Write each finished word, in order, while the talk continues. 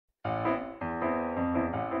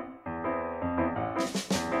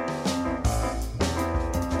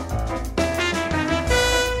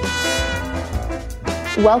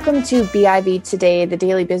Welcome to BIV Today, the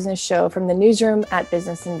daily business show from the newsroom at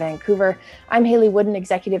Business in Vancouver. I'm Hayley Wooden,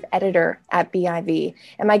 executive editor at BIV.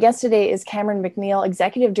 And my guest today is Cameron McNeil,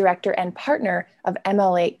 executive director and partner of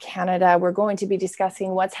MLA Canada. We're going to be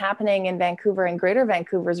discussing what's happening in Vancouver and Greater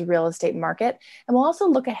Vancouver's real estate market. And we'll also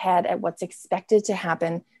look ahead at what's expected to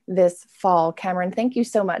happen this fall. Cameron, thank you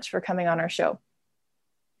so much for coming on our show.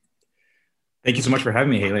 Thank you so much for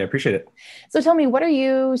having me, Hayley. I appreciate it. So tell me, what are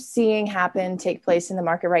you seeing take place in the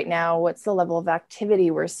market right now? What's the level of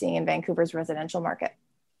activity we're seeing in Vancouver's residential market?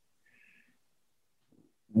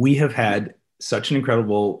 We have had such an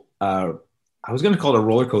incredible, I was going to call it a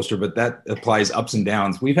roller coaster, but that applies ups and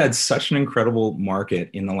downs. We've had such an incredible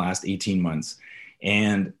market in the last 18 months.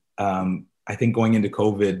 And I think going into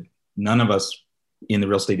COVID, none of us in the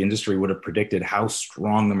real estate industry would have predicted how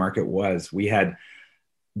strong the market was. We had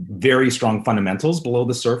very strong fundamentals below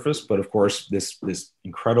the surface, but of course, this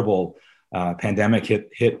incredible pandemic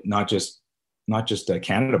hit not just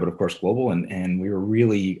Canada, but of course global, and we were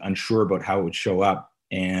really unsure about how it would show up.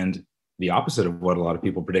 And the opposite of what a lot of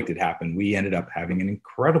people predicted happened. We ended up having an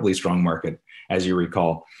incredibly strong market, as you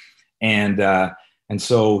recall, and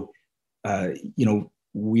so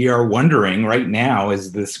we are wondering right now: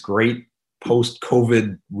 is this great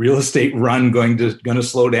post-COVID real estate run going to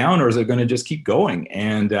slow down, or is it going to just keep going?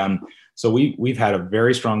 And so we've had a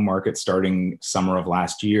very strong market starting summer of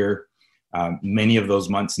last year. Many of those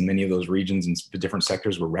months and many of those regions and different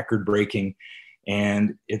sectors were record-breaking,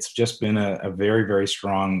 and it's just been a very, very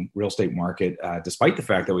strong real estate market, despite the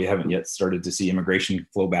fact that we haven't yet started to see immigration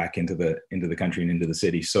flow back into the country and into the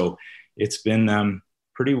city. So it's been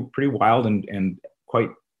pretty wild and quite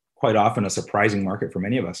often a surprising market for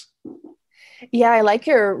many of us. Yeah, I like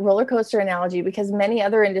your roller coaster analogy because many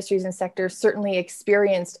other industries and sectors certainly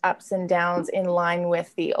experienced ups and downs in line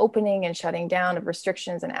with the opening and shutting down of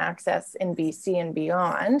restrictions and access in BC and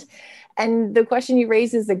beyond. And the question you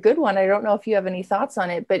raise is a good one. I don't know if you have any thoughts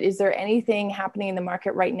on it, but is there anything happening in the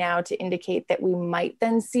market right now to indicate that we might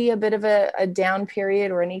then see a bit of a down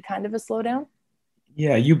period or any kind of a slowdown?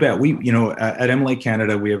 Yeah, you bet. We, at MLA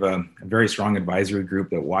Canada, we have a very strong advisory group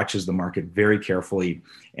that watches the market very carefully.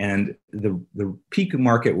 And the peak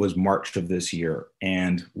market was March of this year.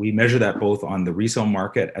 And we measure that both on the resale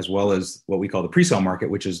market as well as what we call the pre-sale market,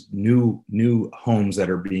 which is new homes that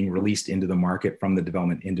are being released into the market from the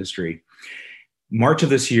development industry. March of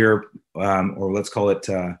this year, or let's call it,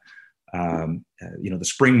 the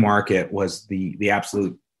spring market was the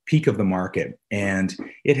absolute peak of the market. And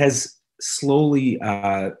it has slowly,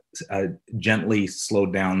 gently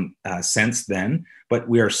slowed down since then, but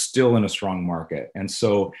we are still in a strong market. And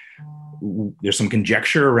so there's some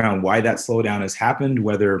conjecture around why that slowdown has happened,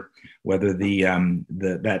 whether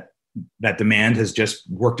that demand has just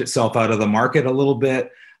worked itself out of the market a little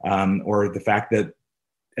bit, or the fact that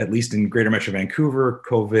at least in Greater Metro Vancouver,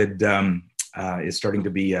 COVID is starting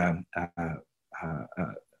to be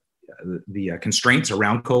the constraints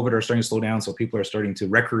around COVID are starting to slow down, so people are starting to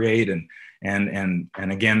recreate and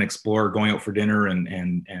again explore going out for dinner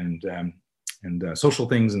and social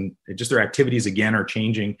things, and just their activities again are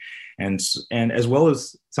changing, and as well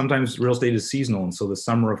as sometimes real estate is seasonal, and so the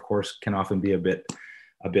summer, of course, can often be a bit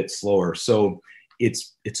slower. So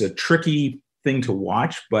it's a tricky thing to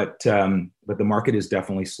watch, but the market is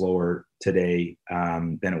definitely slower today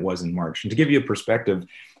than it was in March. And to give you a perspective,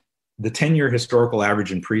 the 10-year historical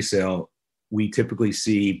average in pre-sale, we typically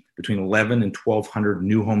see between 11 and 1,200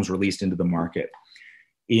 new homes released into the market.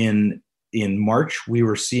 In March, we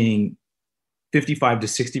were seeing 55 to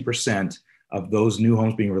 60% of those new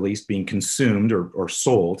homes being released being consumed or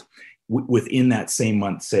sold within that same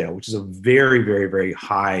month sale, which is a very, very, very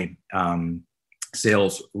high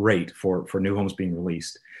sales rate for new homes being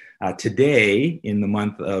released. Today, in the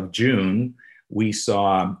month of June, we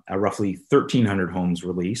saw roughly 1,300 homes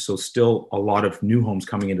released. So still a lot of new homes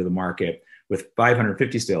coming into the market with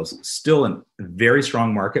 550 sales. Still a very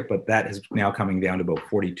strong market, but that is now coming down to about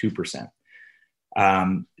 42%.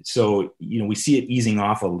 So, we see it easing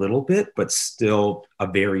off a little bit, but still a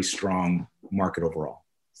very strong market overall.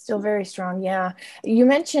 Still very strong, yeah. You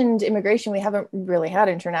mentioned immigration. We haven't really had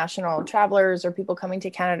international travelers or people coming to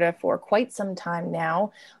Canada for quite some time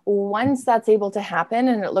now. Once that's able to happen,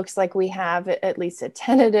 and it looks like we have at least a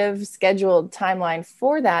tentative scheduled timeline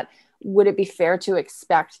for that, would it be fair to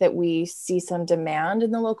expect that we see some demand in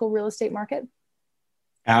the local real estate market?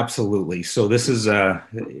 Absolutely. So this is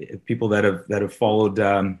people that have followed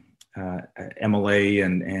MLA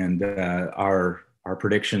and our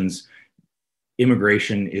predictions.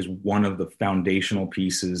 Immigration is one of the foundational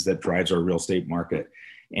pieces that drives our real estate market.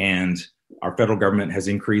 And Our federal government has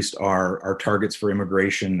increased our targets for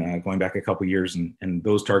immigration going back a couple of years, and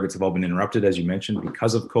those targets have all been interrupted, as you mentioned,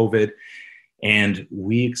 because of COVID. And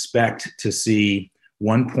we expect to see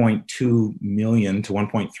 1.2 million to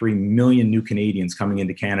 1.3 million new Canadians coming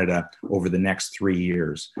into Canada over the next 3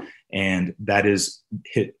 years. And that is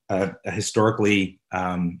a historically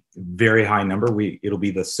very high number. It'll be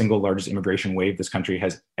the single largest immigration wave this country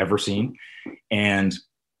has ever seen. And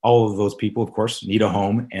all of those people, of course, need a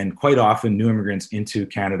home. And quite often, new immigrants into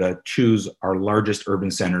Canada choose our largest urban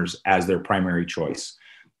centers as their primary choice: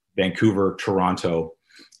 Vancouver, Toronto,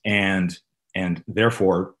 and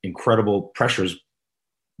therefore incredible pressures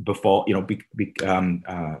come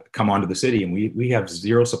onto the city, and we have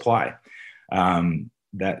zero supply.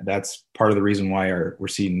 That's part of the reason why we're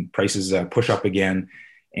seeing prices push up again.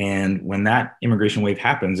 And when that immigration wave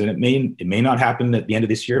happens, and it may not happen at the end of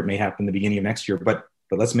this year, it may happen at the beginning of next year, but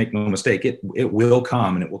let's make no mistake, it will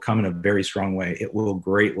come, and it will come in a very strong way. It will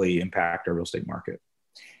greatly impact our real estate market.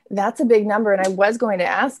 That's a big number. And I was going to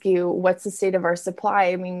ask you, what's the state of our supply?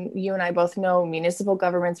 I mean, you and I both know municipal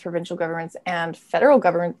governments, provincial governments, and federal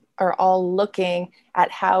government are all looking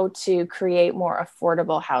at how to create more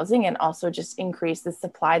affordable housing and also just increase the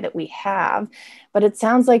supply that we have. But it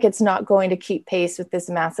sounds like it's not going to keep pace with this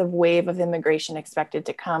massive wave of immigration expected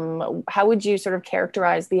to come. How would you sort of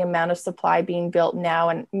characterize the amount of supply being built now,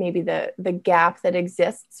 and maybe the gap that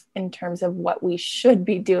exists in terms of what we should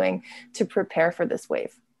be doing to prepare for this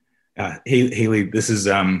wave? Haley, this is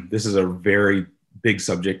a very big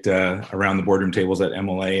subject around the boardroom tables at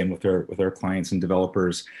MLA and with our clients and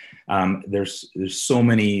developers. There's so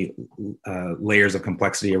many layers of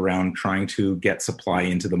complexity around trying to get supply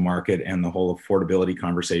into the market and the whole affordability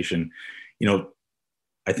conversation.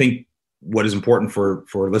 I think what is important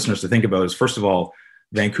for listeners to think about is, first of all,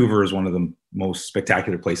 Vancouver is one of the most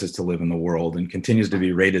spectacular places to live in the world, and continues to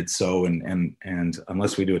be rated so. And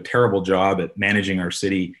unless we do a terrible job at managing our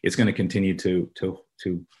city, it's going to continue to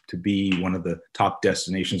be one of the top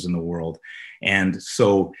destinations in the world. And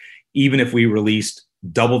so, even if we released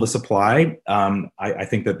double the supply, I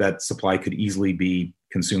think that supply could easily be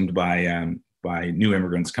consumed by new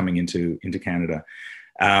immigrants coming into Canada.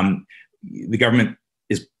 The government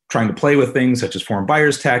is trying to play with things such as foreign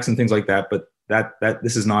buyers tax and things like that, but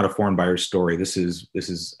this is not a foreign buyers story. This is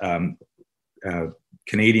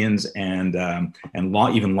Canadians and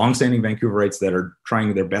even longstanding Vancouverites that are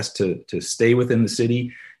trying their best to stay within the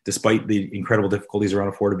city, despite the incredible difficulties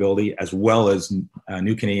around affordability, as well as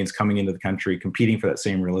new Canadians coming into the country, competing for that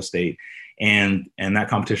same real estate. And that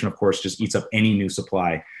competition, of course, just eats up any new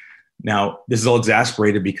supply. Now, this is all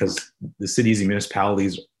exacerbated because the cities and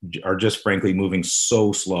municipalities are just frankly moving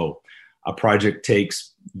so slow. A project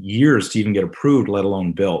takes years to even get approved, let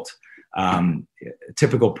alone built. A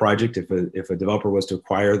typical project, if a developer was to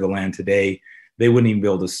acquire the land today, they wouldn't even be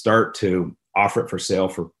able to start to offer it for sale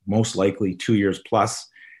for most likely 2 years plus.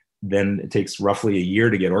 Then it takes roughly a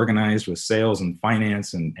year to get organized with sales and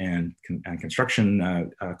finance and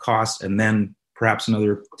construction costs, and then perhaps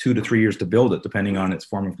another 2 to 3 years to build it, depending on its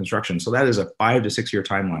form of construction. So that is a 5 to 6 year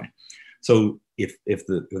timeline. So if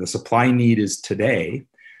the supply need is today,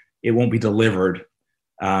 it won't be delivered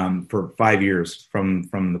for 5 years from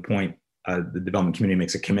the point the development community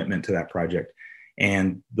makes a commitment to that project.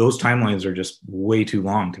 And those timelines are just way too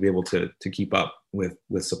long to be able to keep up with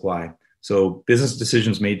supply. So business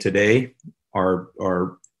decisions made today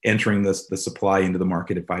are entering the supply into the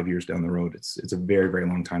market at 5 years down the road. It's a very, very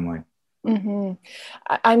long timeline. Mm-hmm.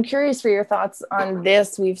 I'm curious for your thoughts on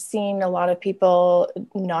this. We've seen a lot of people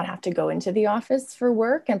not have to go into the office for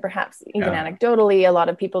work, and perhaps even anecdotally, a lot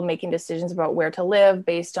of people making decisions about where to live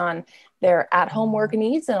based on their at-home work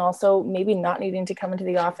needs, and also maybe not needing to come into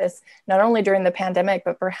the office, not only during the pandemic,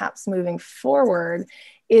 but perhaps moving forward.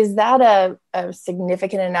 Is that a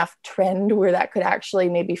significant enough trend where that could actually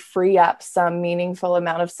maybe free up some meaningful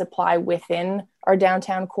amount of supply within our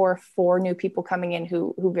downtown core for new people coming in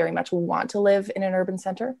who very much want to live in an urban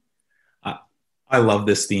center? I love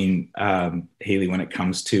this theme, Haley, when it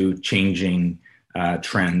comes to changing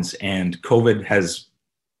trends. And COVID has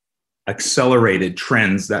accelerated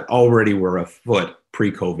trends that already were afoot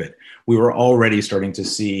pre-COVID. We were already starting to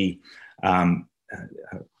see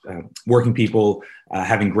working people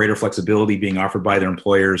having greater flexibility being offered by their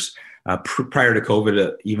employers. Prior to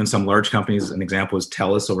COVID, even some large companies, an example is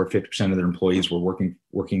TELUS, over 50% of their employees were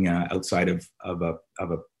working outside of a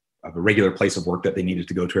regular place of work that they needed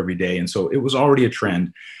to go to every day. And so it was already a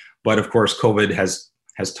trend. But of course, COVID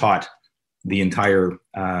has taught the entire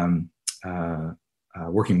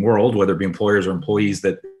working world, whether it be employers or employees,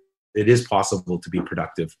 that it is possible to be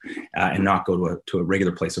productive and not go to a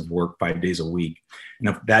regular place of work 5 days a week.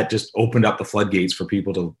 And that just opened up the floodgates for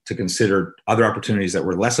people to consider other opportunities that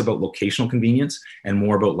were less about locational convenience and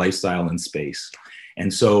more about lifestyle and space.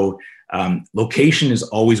 And so location is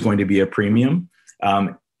always going to be a premium,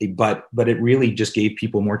 but it really just gave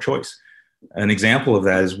people more choice. An example of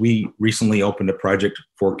that is we recently opened a project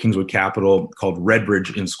for Kingswood Capital called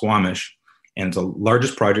Redbridge in Squamish. And it's the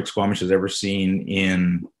largest project Squamish has ever seen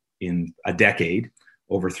in a decade.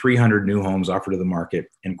 Over 300 new homes offered to the market,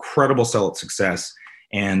 incredible sell-out success.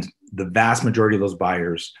 And the vast majority of those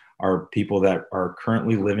buyers are people that are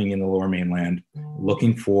currently living in the Lower Mainland,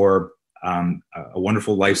 looking for a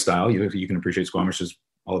wonderful lifestyle. You can appreciate Squamish is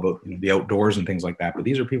all about the outdoors and things like that. But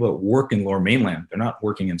these are people that work in Lower Mainland. They're not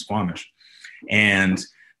working in Squamish. And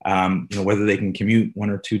whether they can commute 1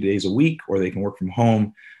 or 2 days a week or they can work from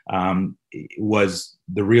home was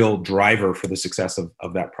the real driver for the success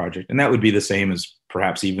of that project. And that would be the same as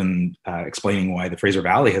perhaps even explaining why the Fraser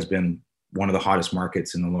Valley has been one of the hottest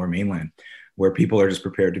markets in the Lower Mainland, where people are just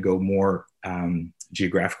prepared to go more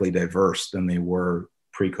geographically diverse than they were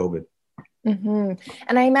pre-COVID. Mm-hmm.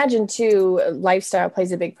 And I imagine too, lifestyle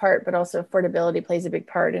plays a big part, but also affordability plays a big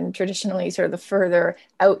part. And traditionally, sort of the further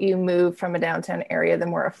out you move from a downtown area, the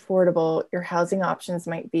more affordable your housing options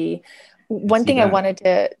might be. One thing I wanted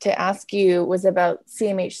to ask you was about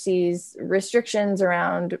CMHC's restrictions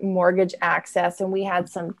around mortgage access. And we had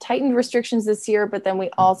some tightened restrictions this year, but then we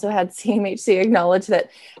also had CMHC acknowledge that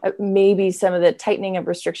maybe some of the tightening of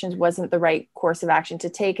restrictions wasn't the right course of action to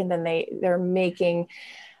take. And then they're making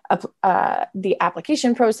the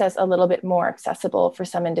application process a little bit more accessible for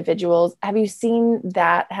some individuals. Have you seen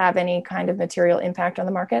that have any kind of material impact on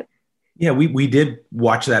the market? Yeah, we did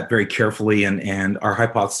watch that very carefully, and our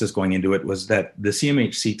hypothesis going into it was that the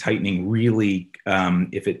CMHC tightening really,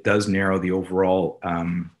 if it does narrow the overall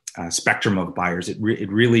spectrum of buyers, it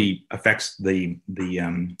really affects the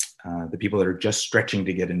people that are just stretching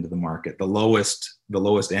to get into the market, the lowest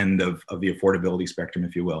end of the affordability spectrum,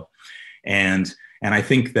 if you will, and I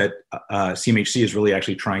think that CMHC is really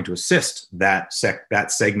actually trying to assist that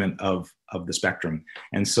segment of the spectrum.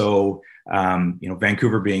 And so,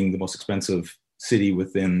 Vancouver being the most expensive city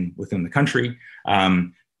within the country,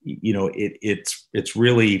 it's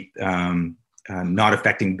really not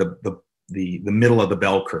affecting the middle of the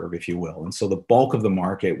bell curve, if you will. And so the bulk of the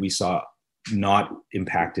market we saw not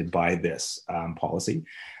impacted by this policy,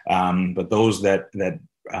 but those that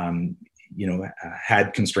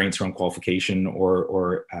had constraints around qualification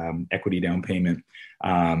or equity down payment,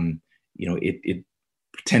 it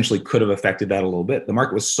potentially could have affected that a little bit. The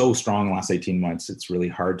market was so strong in the last 18 months, it's really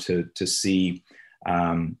hard to see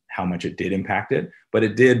how much it did impact it, but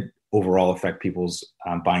it did overall affect people's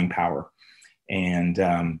buying power. And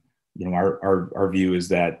our view is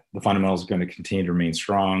that the fundamentals are going to continue to remain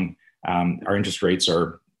strong. Our interest rates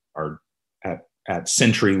are at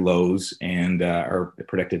century lows and are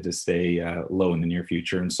predicted to stay low in the near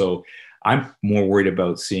future. And so I'm more worried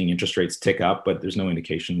about seeing interest rates tick up, but there's no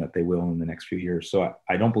indication that they will in the next few years. So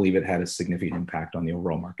I don't believe it had a significant impact on the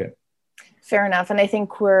overall market. Fair enough. And I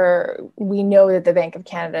think we know that the Bank of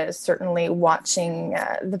Canada is certainly watching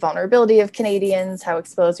the vulnerability of Canadians, how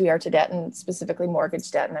exposed we are to debt and specifically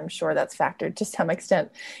mortgage debt. And I'm sure that's factored to some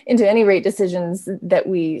extent into any rate decisions that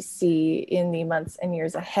we see in the months and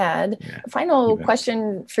years ahead. Yeah, final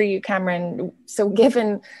question for you, Cameron. So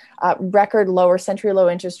given record lower century low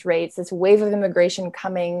interest rates, this wave of immigration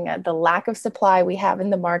coming, the lack of supply we have in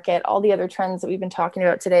the market, all the other trends that we've been talking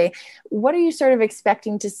about today, what are you sort of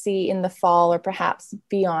expecting to see in the fall or perhaps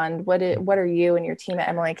beyond? What are you and your team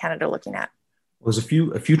at MLA Canada looking at? Well, there's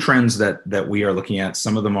a few trends that we are looking at.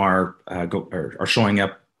 Some of them are showing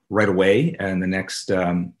up right away in the next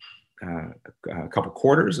couple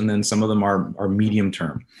quarters, and then some of them are medium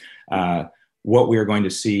term. What we are going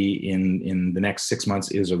to see in the next 6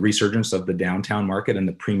 months is a resurgence of the downtown market and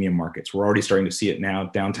the premium markets. We're already starting to see it now.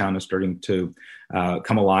 Downtown is starting to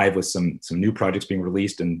come alive with some new projects being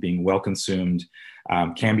released and being well consumed.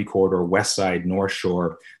 Cambie Corridor, West Side, North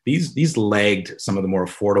Shore. These lagged some of the more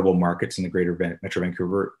affordable markets in the greater Metro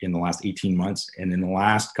Vancouver in the last 18 months. And in the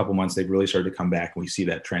last couple months, they've really started to come back, and we see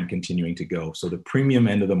that trend continuing to go. So the premium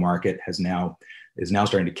end of the market is now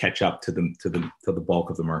starting to catch up to the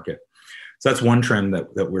bulk of the market. So that's one trend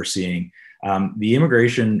that we're seeing. The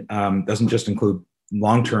immigration doesn't just include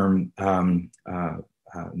long-term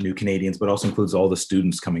new Canadians, but also includes all the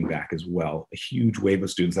students coming back as well. A huge wave of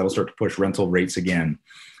students that will start to push rental rates again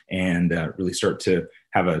and really start to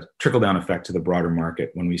have a trickle-down effect to the broader market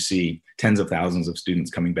when we see tens of thousands of students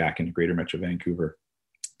coming back into Greater Metro Vancouver.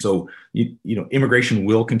 So, immigration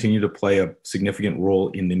will continue to play a significant role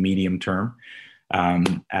in the medium term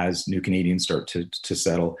as new Canadians start to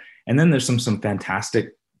settle. And then there's some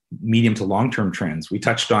fantastic medium to long-term trends. We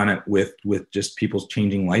touched on it with just people's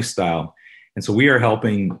changing lifestyle. And so we are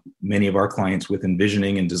helping many of our clients with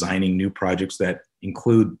envisioning and designing new projects that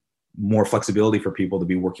include more flexibility for people to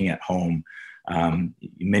be working at home,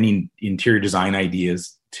 many interior design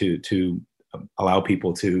ideas to allow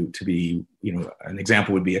people to be, an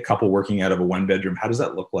example would be a couple working out of a one bedroom. How does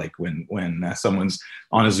that look like when someone's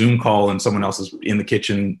on a Zoom call and someone else is in the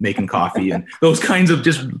kitchen making coffee and those kinds of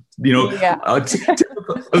just,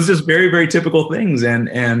 those just very, very typical things.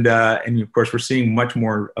 And of course, we're seeing much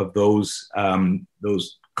more of those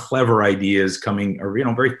clever ideas coming, or,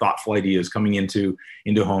 very thoughtful ideas coming into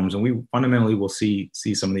homes. And we fundamentally will see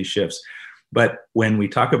some of these shifts. But when we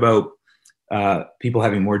talk about people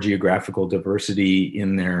having more geographical diversity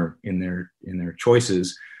in their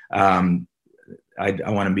choices, I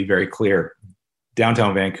want to be very clear.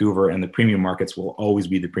 Downtown Vancouver and the premium markets will always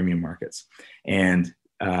be the premium markets. And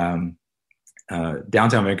downtown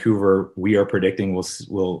Vancouver, we are predicting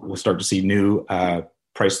we'll start to see new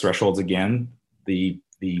price thresholds again. The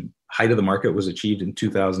height of the market was achieved in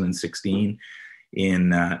 2016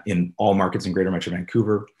 in all markets in Greater Metro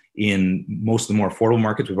Vancouver. In most of the more affordable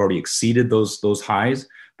markets, we've already exceeded those highs,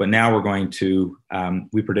 but now we're going to,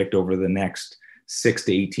 we predict over the next 6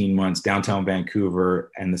 to 18 months, downtown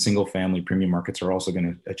Vancouver and the single family premium markets are also going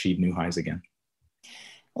to achieve new highs again.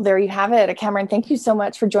 Well, there you have it. Cameron, thank you so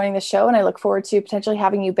much for joining the show. And I look forward to potentially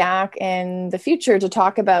having you back in the future to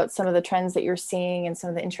talk about some of the trends that you're seeing and some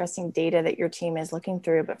of the interesting data that your team is looking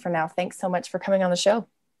through. But for now, thanks so much for coming on the show.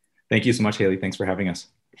 Thank you so much, Haley. Thanks for having us.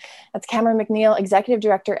 That's Cameron McNeil, Executive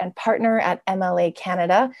Director and Partner at MLA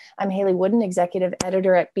Canada. I'm Haley Wooden, Executive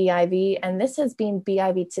Editor at BIV, and this has been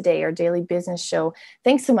BIV Today, our daily business show.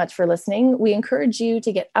 Thanks so much for listening. We encourage you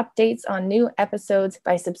to get updates on new episodes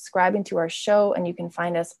by subscribing to our show, and you can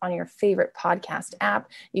find us on your favorite podcast app.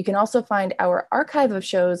 You can also find our archive of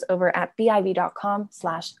shows over at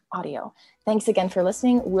biv.com/audio. Thanks again for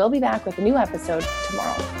listening. We'll be back with a new episode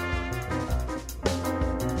tomorrow.